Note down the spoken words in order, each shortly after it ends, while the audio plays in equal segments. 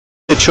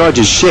the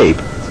charge's shape,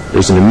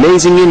 there's an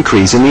amazing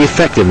increase in the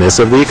effectiveness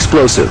of the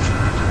explosive.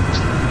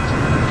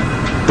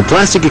 The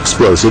plastic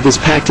explosive is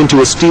packed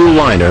into a steel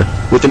liner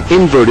with an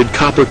inverted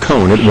copper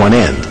cone at one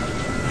end.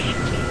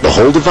 The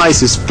whole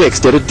device is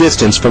fixed at a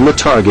distance from the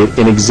target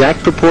in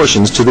exact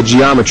proportions to the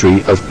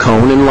geometry of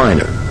cone and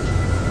liner.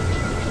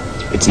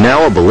 It's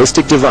now a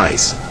ballistic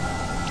device,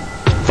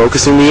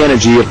 focusing the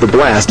energy of the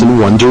blast in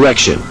one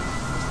direction.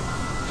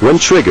 When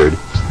triggered,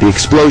 the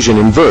explosion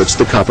inverts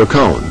the copper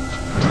cone,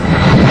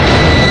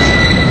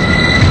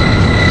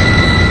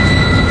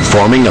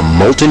 forming a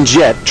molten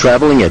jet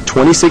traveling at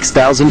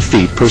 26,000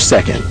 feet per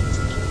second.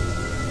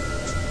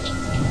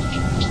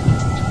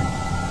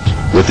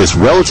 With this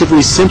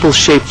relatively simple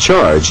shaped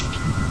charge,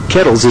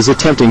 Kettles is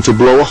attempting to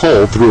blow a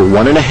hole through a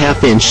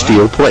 1.5-inch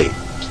steel plate.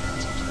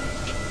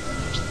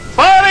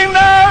 Firing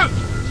now!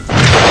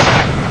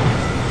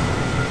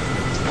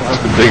 I'll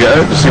have to dig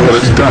out to see what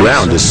it's done. The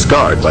ground is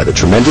scarred by the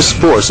tremendous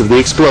force of the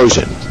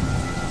explosion.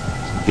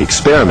 The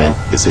experiment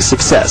is a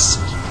success.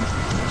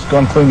 It's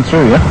gone clean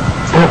through, yeah?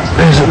 Yeah,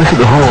 there's a look at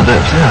the hole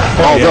depth,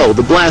 yeah. Although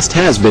the blast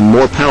has been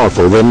more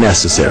powerful than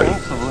necessary.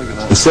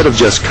 Instead of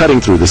just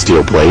cutting through the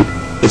steel plate,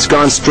 it's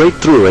gone straight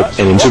through it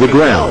and into the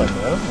ground,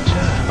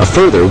 a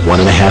further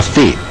 1.5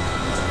 feet.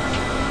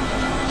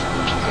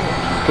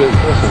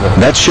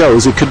 That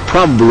shows it could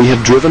probably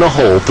have driven a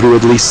hole through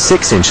at least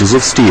 6 inches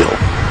of steel.